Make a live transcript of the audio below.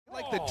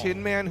the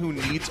Tin Man who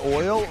needs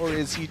oil, or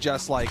is he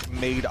just like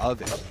made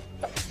of it?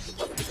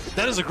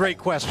 That is a great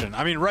question.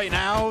 I mean, right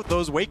now,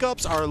 those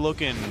wake-ups are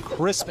looking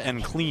crisp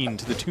and clean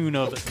to the tune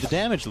of the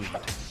damage lead.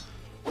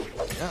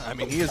 Yeah, I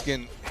mean, he is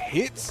getting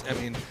hits. I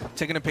mean,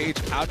 taking a page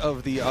out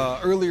of the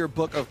earlier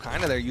book of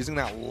kind of there, using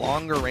that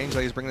longer range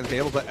that he's bringing to the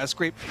table. But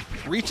Sgrape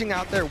reaching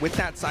out there with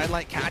that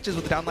sidelight, catches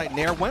with the downlight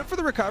nair, went for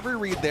the recovery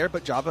read there,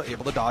 but Java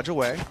able to dodge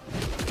away.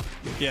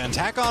 Yeah, and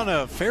tack on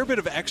a fair bit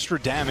of extra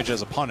damage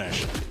as a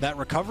punish. That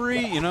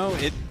recovery, you know,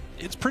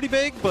 it's pretty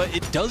big, but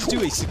it does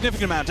do a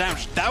significant amount of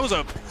damage. That was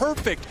a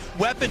perfect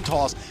weapon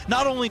toss,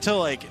 not only to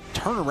like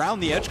turn around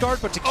the edge guard,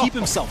 but to keep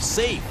himself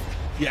safe.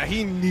 Yeah,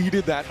 he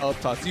needed that up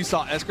toss. You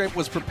saw Sgrape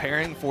was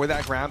preparing for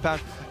that ground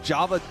pound.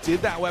 Java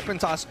did that weapon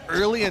toss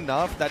early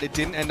enough that it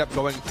didn't end up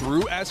going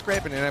through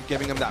Sgrape and ended up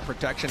giving him that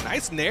protection.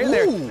 Nice nair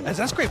there as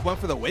Sgrape went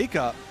for the wake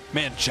up.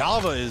 Man,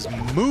 Java is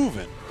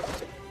moving.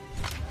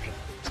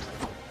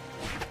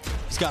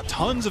 He's got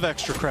tons of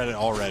extra credit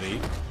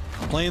already.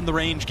 Playing the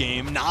range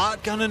game,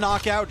 not gonna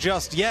knock out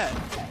just yet.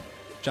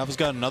 Java's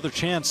got another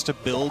chance to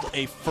build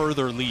a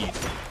further lead.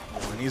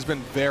 And he's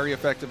been very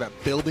effective at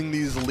building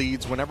these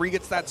leads. Whenever he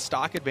gets that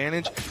stock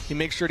advantage, he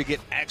makes sure to get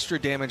extra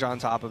damage on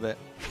top of it.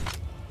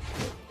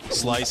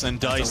 Slice and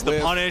dice, the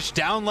punish,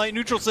 down light,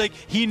 neutral sig.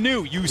 He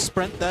knew you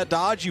sprint that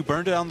dodge, you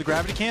burned it on the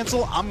gravity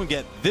cancel. I'm gonna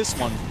get this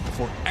one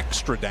for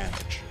extra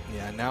damage.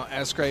 Yeah, now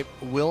Sgrape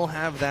will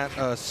have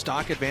that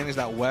stock advantage,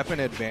 that weapon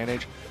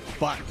advantage,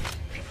 but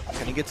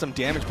can he get some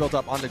damage built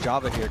up onto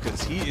Java here?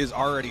 Because he is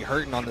already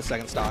hurting on the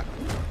second stock.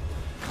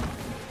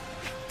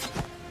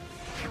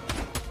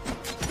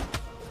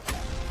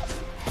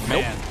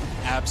 Man,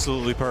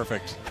 absolutely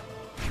perfect.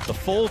 The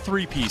full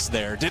three-piece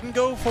there. Didn't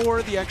go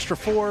for the extra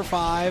 4 or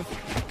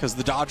 5 because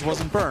the dodge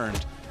wasn't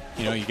burned.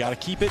 You know, you got to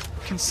keep it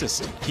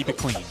consistent, keep it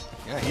clean.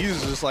 Yeah,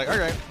 he's just like, all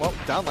right, well,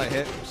 downlight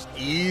hit. Just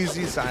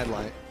easy side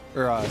light,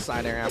 or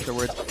side air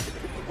afterwards.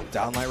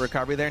 Downlight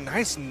recovery there.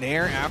 Nice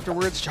nair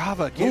afterwards.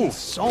 Java getting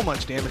so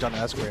much damage on the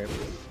Sgrape.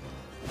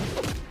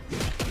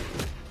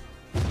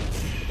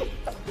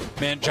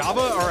 Man, Java,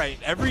 all right,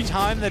 every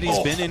time that he's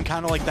been in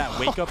kind of like that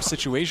wake-up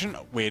situation,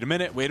 wait a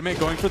minute,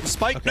 going for the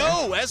spike. Okay.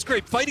 No,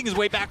 Sgrape fighting his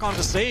way back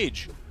onto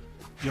stage.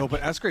 Yo,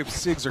 but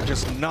Sgrape's SIGs are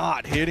just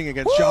not hitting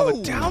against Java.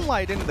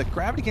 Downlight into the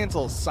gravity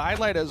cancel,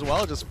 sidelight as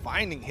well, just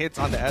finding hits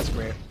on the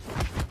Sgrape.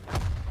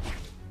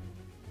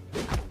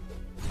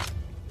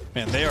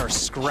 Man, they are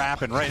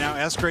scrapping right now.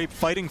 Sgrape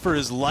fighting for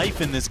his life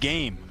in this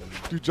game.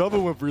 Dude, Java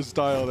went for his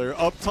style there.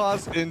 Up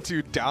toss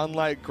into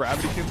downlight,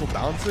 gravity cancel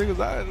bouncing. Is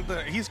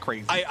that, he's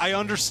crazy. I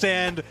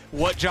understand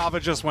what Java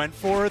just went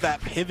for,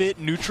 that pivot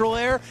neutral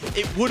air.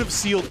 It would have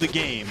sealed the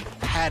game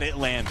had it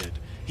landed.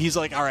 He's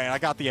like, all right, I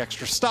got the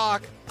extra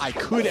stock. I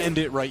could end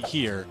it right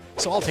here,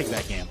 so I'll take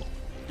that gamble.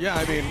 Yeah,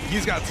 I mean,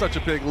 he's got such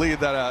a big lead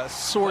that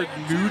sword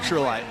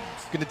neutralite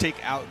going to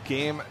take out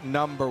game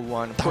number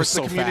 1. Of course,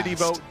 the community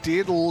vote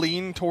did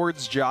lean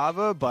towards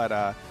Java,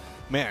 but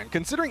man,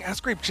 considering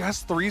Sgrape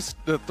just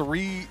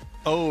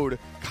 3-0'd,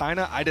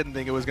 kinda, I didn't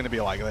think it was going to be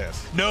like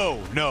this.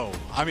 No.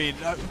 I mean,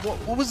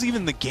 what was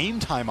even the game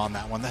time on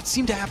that one? That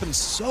seemed to happen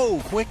so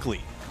quickly.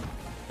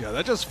 Yeah,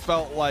 that just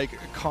felt like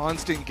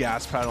constant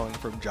gas pedaling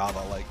from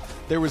Java. Like,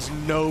 there was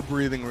no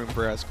breathing room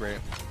for Sgrape.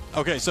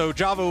 Okay, so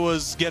Java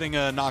was getting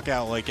a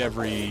knockout like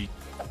every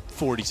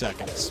 40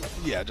 seconds.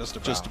 Yeah, just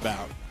about. Just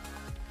about.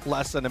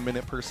 Less than a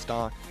minute per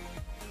stock.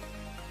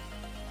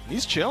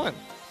 He's chilling.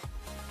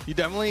 He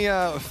definitely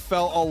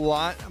felt a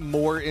lot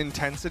more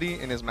intensity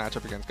in his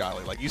matchup against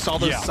Golly. Like, you saw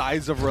the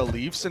size of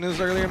reliefs in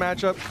his earlier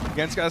matchup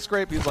against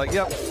Sgrape. He's like,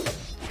 yep,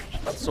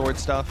 sword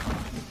stuff.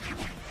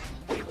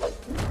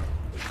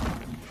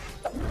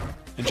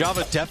 And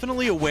Java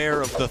definitely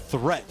aware of the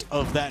threat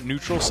of that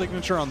neutral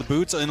signature on the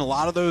boots. In a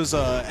lot of those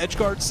edge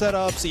guard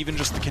setups, even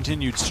just the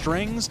continued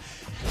strings,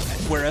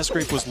 where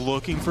Sgrape was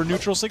looking for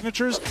neutral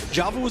signatures,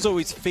 Java was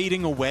always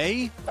fading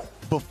away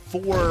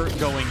before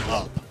going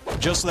up,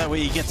 just so that way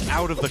he gets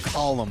out of the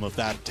column of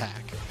that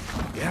attack.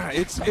 Yeah,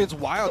 it's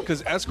wild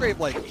because Sgrape,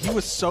 like, he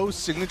was so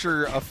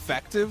signature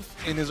effective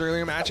in his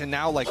earlier match, and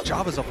now, like,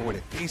 Java's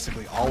avoided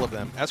basically all of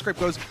them. Sgrape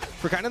goes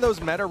for kind of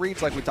those meta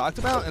reads like we talked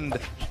about, and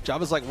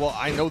Java's like, well,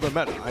 I know the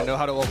meta. I know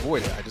how to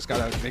avoid it. I just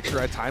got to make sure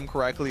I time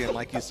correctly and,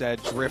 like you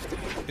said, drift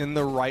in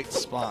the right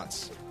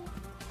spots.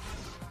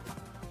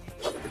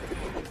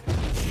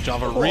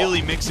 Java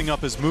really mixing up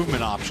his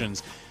movement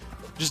options.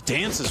 Just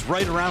dances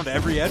right around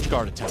every edge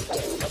guard attempt.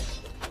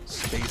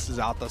 Spaces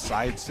out the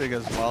side sig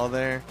as well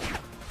there.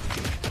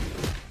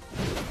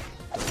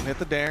 Doesn't hit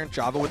the dare.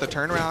 Java with the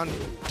turnaround.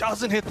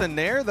 Doesn't hit the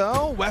nair,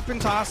 though. Weapon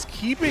toss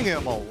keeping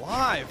him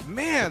alive.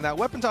 Man, that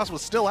weapon toss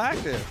was still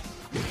active.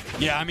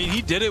 Yeah, I mean,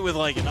 he did it with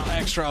like an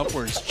extra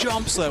upwards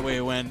jump, so that way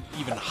it went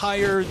even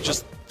higher.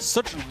 Just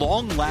such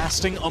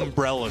long-lasting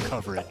umbrella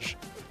coverage.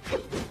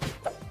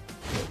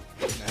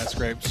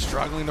 Sgrape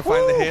struggling to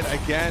find the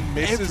hit again.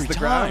 Misses the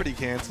gravity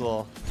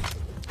cancel.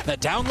 That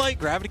downlight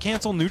gravity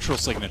cancel neutral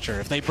signature.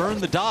 If they burn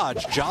the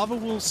dodge, Java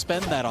will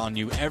spend that on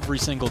you every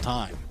single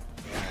time.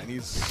 Yeah, and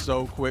he's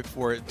so quick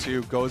for it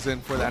too. Goes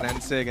in for that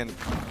end sig, and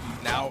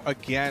Now,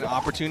 again,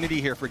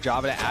 opportunity here for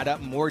Java to add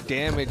up more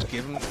damage,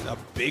 give him a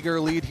bigger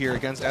lead here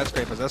against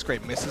Sgrape as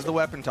Sgrape misses the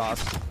weapon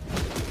toss.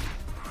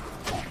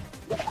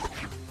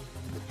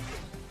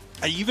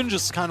 I even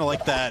just kind of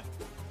like that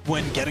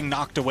when getting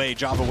knocked away,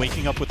 Java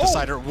waking up with the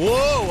cider.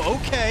 Whoa,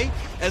 okay.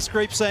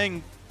 Sgrape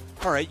saying,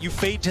 all right, you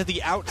fade to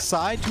the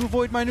outside to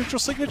avoid my neutral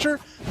signature,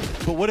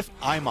 but what if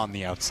I'm on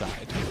the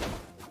outside?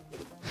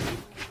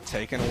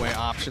 Taking away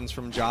options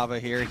from Java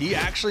here. He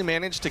actually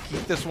managed to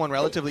keep this one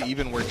relatively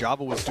even where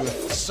Java was doing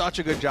such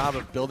a good job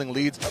of building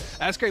leads.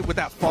 Sgrape with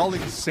that falling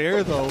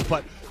Sair though,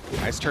 but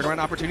nice turnaround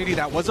opportunity.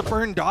 That was a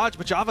burn dodge,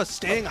 but Java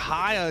staying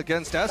high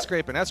against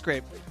Sgrape, and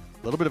Sgrape,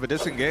 a little bit of a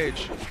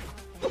disengage.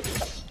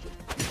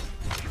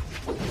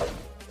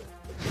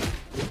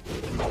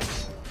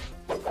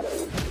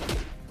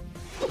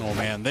 Oh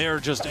man, they are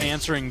just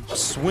answering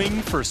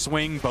swing for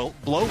swing,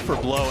 blow for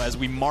blow as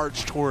we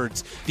march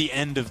towards the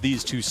end of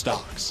these two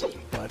stocks.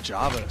 But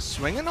Java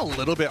swinging a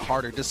little bit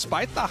harder.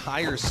 Despite the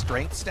higher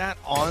strength stat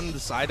on the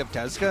side of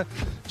Tezca,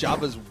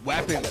 Java's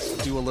weapons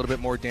do a little bit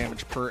more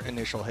damage per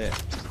initial hit.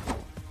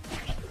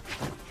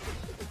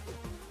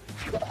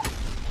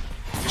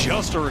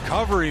 Just a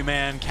recovery,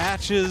 man.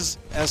 Catches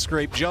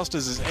Sgrape just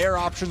as his air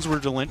options were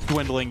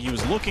dwindling. He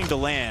was looking to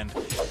land,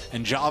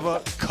 and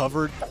Java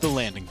covered the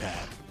landing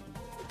pad.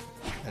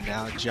 And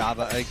now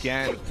Java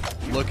again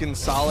looking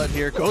solid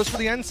here. Goes for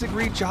the N-Sig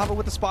read. Java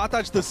with the spot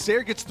dodge. The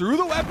Sair gets through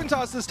the weapon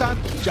toss this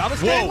time. Java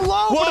staying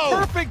low with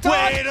a perfect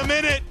dodge. Wait a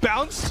minute.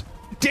 Bounced.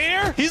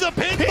 Dare. He's a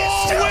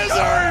pinball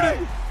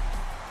wizard.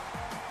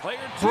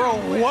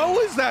 Bro, what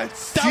was that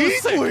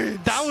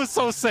sequence? That was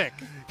so sick.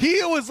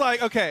 He was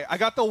like, okay, I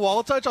got the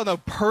wall touch on the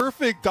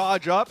perfect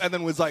dodge up and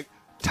then was like,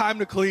 time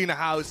to clean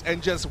house,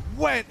 and just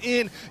went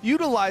in,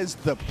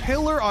 utilized the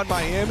pillar on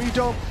Miami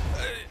Dome.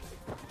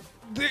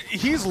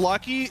 He's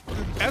lucky.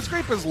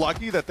 Sgrape is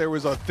lucky that there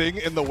was a thing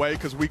in the way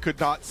because we could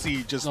not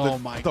see just the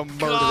murder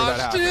that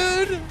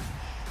happened. Dude.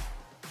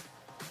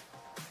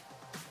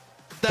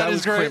 That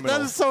is great. Criminal.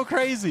 That is so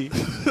crazy.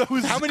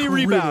 How many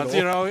rebounds?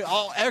 You know,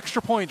 all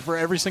extra point for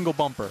every single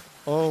bumper.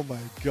 Oh my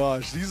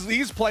gosh,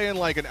 he's playing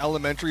like an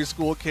elementary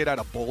school kid at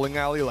a bowling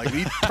alley. Like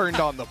he turned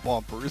on the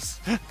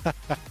bumpers. We're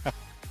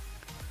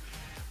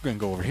gonna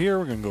go over here.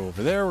 We're gonna go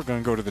over there. We're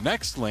gonna go to the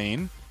next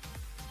lane.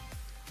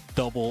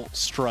 Double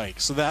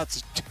strike. So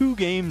that's 2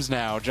 games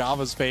now,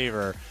 Java's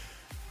favor.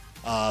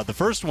 The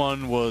first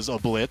one was a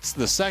blitz.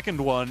 The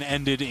second one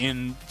ended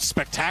in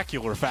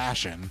spectacular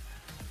fashion.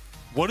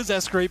 What does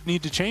Sgrape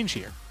need to change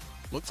here?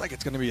 Looks like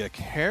it's going to be a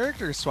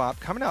character swap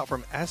coming out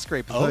from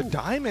Sgrape. The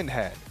Diamond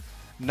Head.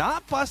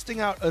 Not busting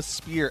out a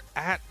spear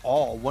at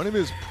all. One of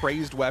his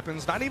praised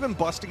weapons. Not even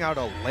busting out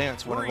a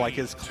lance. One of like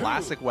his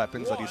classic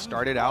weapons that he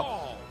started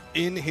out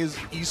in his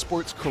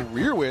esports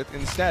career with.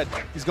 Instead,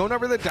 he's going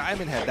over the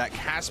Diamond Head, that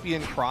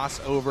Caspian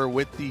crossover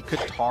with the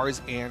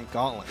Katars and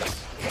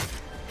Gauntlets.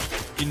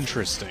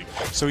 Interesting.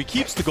 So he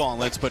keeps the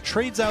Gauntlets, but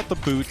trades out the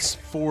boots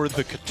for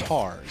the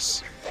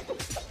Katars.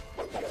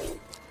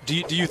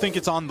 Do you think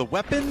it's on the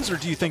weapons, or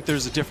do you think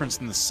there's a difference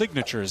in the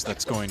signatures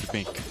that's going to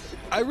make?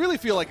 I really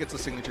feel like it's the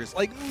signatures.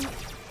 Like,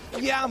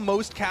 yeah,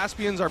 most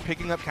Caspians are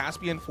picking up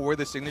Caspian for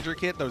the signature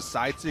kit. Those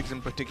side sigs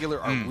in particular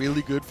are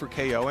really good for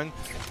KOing.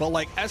 But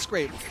like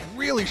Sgrape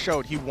really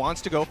showed he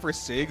wants to go for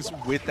sigs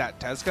with that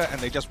Tezca,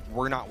 and they just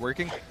were not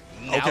working.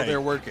 Now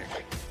they're working.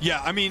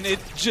 Yeah, I mean, it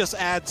just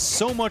adds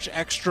so much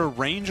extra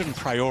range and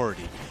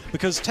priority.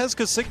 Because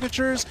Tezca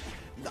signatures,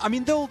 I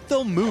mean,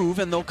 they'll move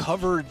and they'll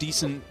cover a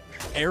decent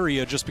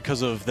area just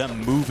because of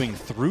them moving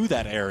through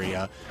that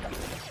area.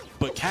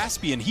 But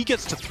Caspian, he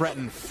gets to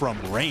threaten from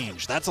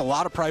range. That's a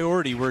lot of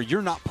priority where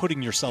you're not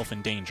putting yourself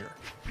in danger.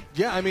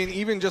 Yeah, I mean,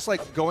 even just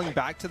like going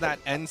back to that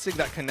N-Sig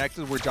that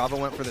connected where Java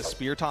went for the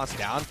spear toss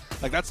down,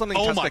 like that's something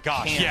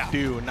Tezca can't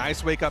do.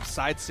 Nice wake up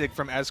side sig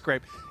from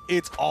Sgrape.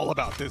 It's all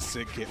about this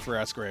sig kit for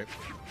Sgrape.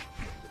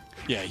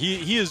 Yeah,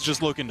 he is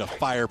just looking to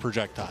fire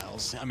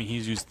projectiles. I mean,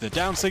 he's used the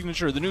down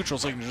signature, the neutral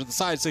signature, the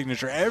side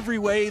signature. Every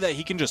way that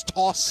he can just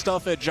toss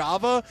stuff at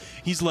Java,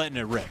 he's letting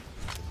it rip.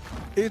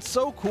 It's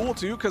so cool,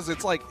 too, because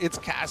it's like, it's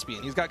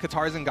Caspian. He's got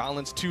Katars and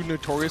Gauntlets, 2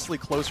 notoriously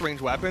close-range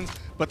weapons,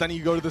 but then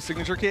you go to the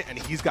signature kit, and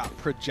he's got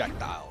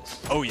projectiles.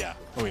 Oh, yeah.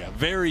 Oh, yeah.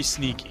 Very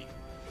sneaky.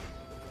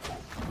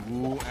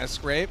 Ooh,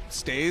 Sgrape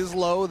stays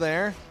low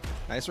there.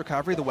 Nice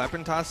recovery. The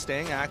weapon toss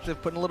staying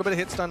active, putting a little bit of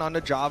hit stun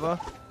onto Java,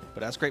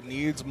 but Sgrape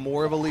needs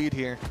more of a lead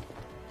here.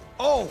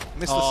 Oh,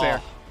 missed the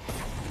Sair.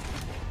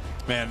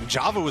 Man,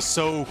 Java was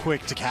so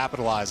quick to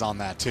capitalize on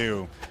that,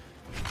 too.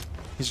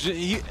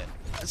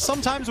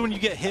 Sometimes when you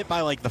get hit by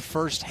like the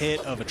first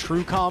hit of a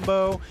true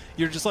combo,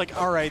 you're just like,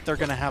 all right, they're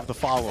going to have the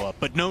follow-up.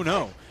 But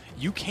no,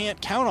 you can't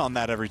count on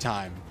that every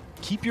time.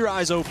 Keep your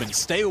eyes open,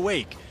 stay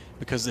awake,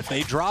 because if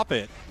they drop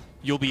it,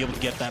 you'll be able to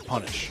get that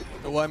punish.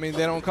 Well, I mean,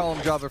 they don't call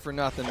him Java for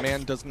nothing.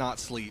 Man does not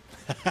sleep.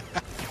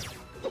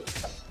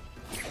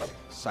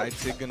 Side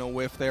sig going to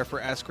whiff there for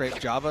Sgrape.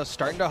 Java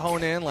starting to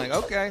hone in, like,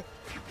 okay,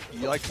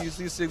 you like to use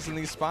these sigs in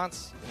these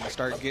spots, and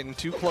start getting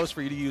too close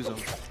for you to use them.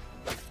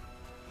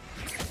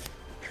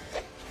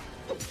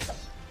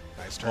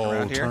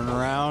 turnaround here.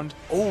 Turnaround.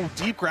 Oh,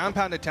 deep ground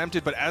pound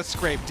attempted, but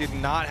Sgrape did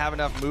not have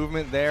enough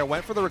movement there.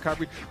 Went for the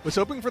recovery. Was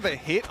hoping for the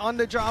hit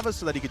onto Java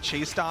so that he could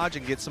chase dodge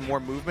and get some more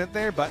movement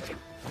there, but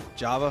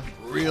Java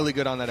really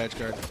good on that edge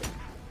guard.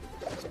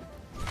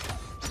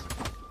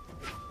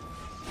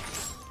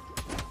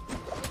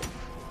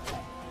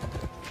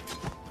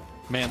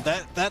 Man,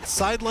 that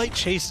side light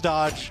chase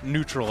dodge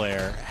neutral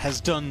air has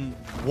done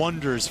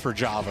wonders for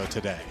Java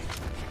today.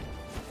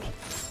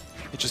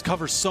 It just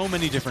covers so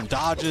many different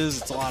dodges.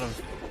 It's a lot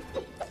of,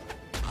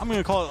 I'm going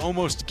to call it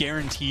almost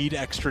guaranteed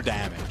extra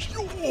damage.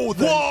 Oh,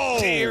 the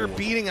dare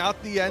beating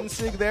out the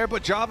N-Sig there,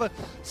 but Java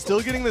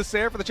still getting the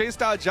Sair for the chase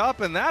dodge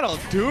up, and that'll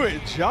do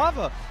it.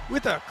 Java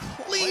with a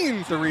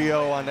clean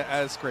 3-0 on the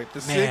Sgrape.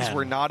 The SIGs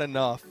were not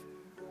enough.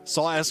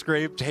 Saw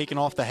Sgrape taking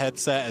off the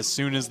headset as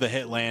soon as the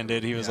hit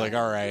landed. He was like,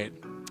 all right,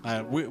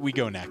 we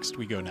go next.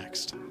 We go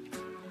next.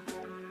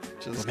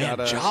 Just man,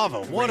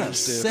 Java, what a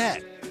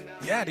set.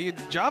 Yeah, dude,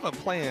 Java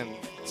playing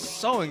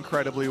so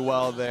incredibly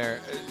well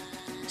there.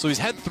 So he's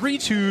had 3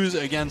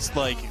 2s against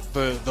like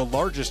the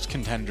largest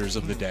contenders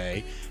of the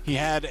day. He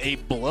had a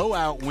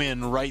blowout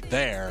win right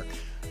there.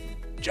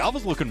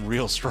 Java's looking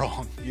real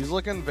strong. He's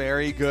looking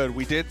very good.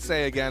 We did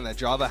say again that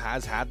Java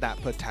has had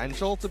that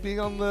potential to be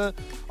on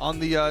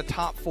the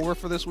top 4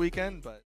 for this weekend, but